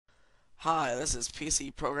Hi, this is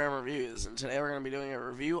PCProgramReviews, and today we're going to be doing a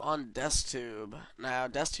review on DeskTube. Now,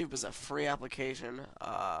 DeskTube is a free application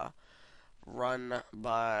run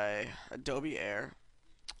by Adobe Air.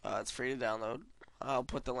 It's free to download. I'll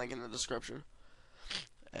put the link in the description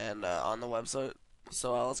and on the website.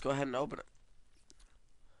 So let's go ahead and open it.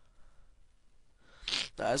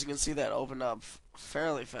 Now, as you can see, that opened up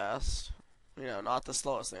fairly fast. You know, not the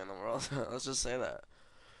slowest thing in the world. Let's just say that.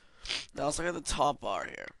 Now, let's look at the top bar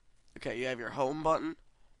here. Okay, you have your home button,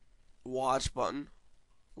 watch button,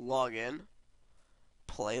 login,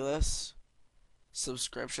 playlists,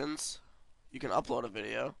 subscriptions. You can upload a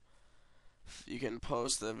video. You can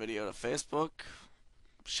post the video to Facebook,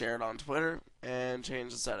 share it on Twitter, and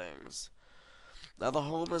change the settings. Now the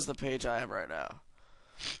home is the page I have right now.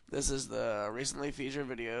 This is the recently featured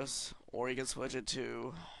videos, or you can switch it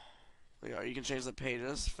to, you can change the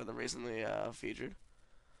pages for the recently featured.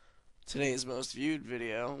 Today's most viewed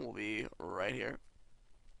video will be right here.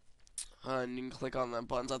 And you can click on the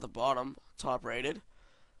buttons at the bottom: top rated,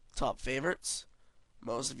 top favorites,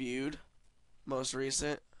 most viewed, most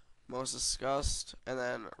recent, most discussed, and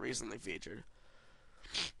then recently featured.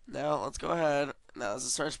 Now let's go ahead. Now there's a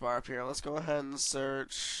search bar up here. Let's go ahead and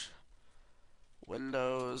search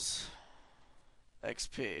Windows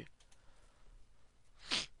XP.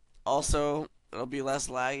 Also, it'll be less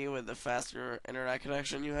laggy with the faster internet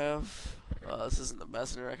connection you have. This isn't the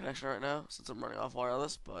best internet connection right now since I'm running off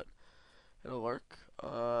wireless, but it'll work.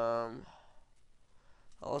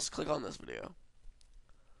 Let's click on this video.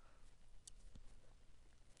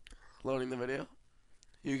 Loading the video.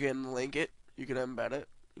 You can link it. You can embed it.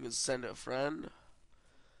 You can send it to a friend.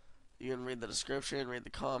 You can read the description, read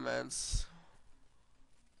the comments.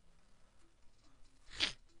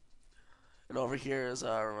 And over here is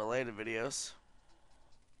our related videos.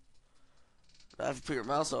 Now if you put your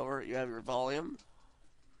mouse over it, you have your volume,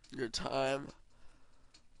 your time,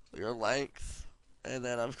 your length, and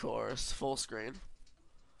then of course full screen.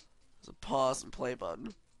 There's a pause and play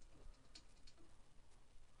button.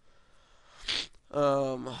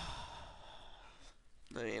 I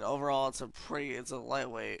mean, overall, it's a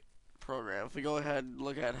lightweight program. If we go ahead and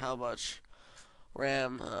look at how much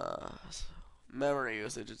RAM, memory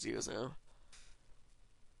usage it's using.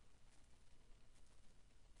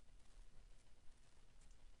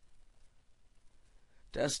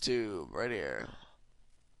 DeskTube, right here.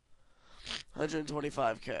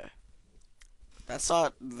 125K. That's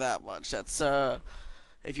not that much. That's,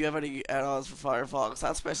 if you have any add-ons for Firefox,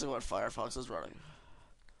 that's basically what Firefox is running.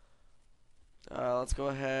 Let's go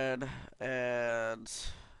ahead and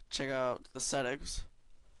check out the settings.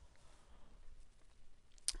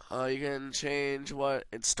 You can change what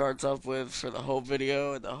it starts up with for the home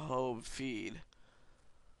video and the home feed.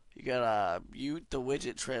 You gotta mute the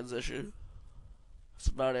widget transition. That's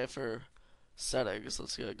about it for settings.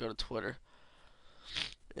 Let's go to Twitter.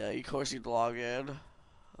 Yeah, of course you'd log in.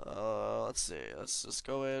 Let's see. Let's just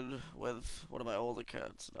go in with one of my old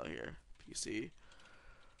accounts now here. PC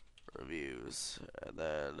Reviews, and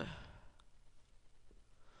then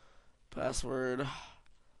password.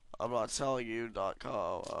 I'm not telling you.com.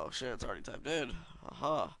 Oh shit, it's already typed in.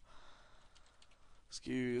 Aha.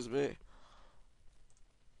 Excuse me.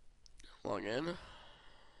 Log in.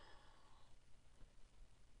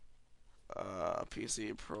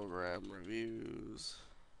 PC program reviews.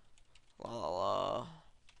 La la la.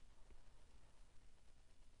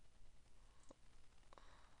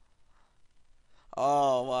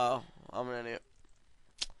 Oh wow, I'm an idiot.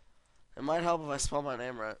 It might help if I spell my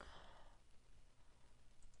name right.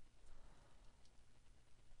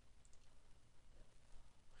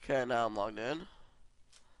 Okay, now I'm logged in.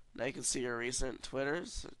 Now you can see your recent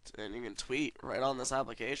Twitters, and you can tweet right on this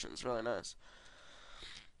application. It's really nice.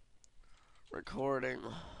 Recording.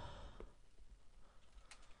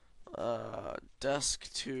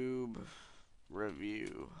 DeskTube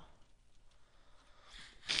review.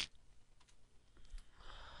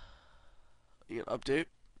 You can update.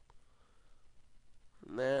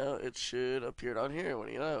 Now it should appear down here. What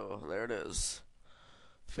do you know? There it is.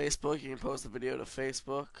 Facebook, you can post the video to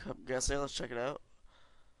Facebook. I'm guessing. Let's check it out.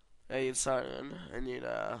 Yeah, you'd sign in and you'd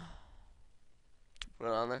put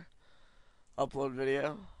it on there. Upload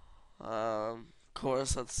video. Of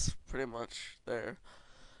course, that's pretty much there.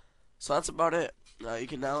 So that's about it. You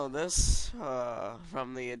can download this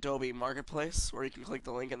from the Adobe Marketplace, or you can click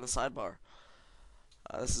the link in the sidebar.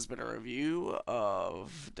 This has been a review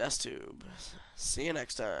of DeskTube. See you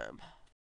next time.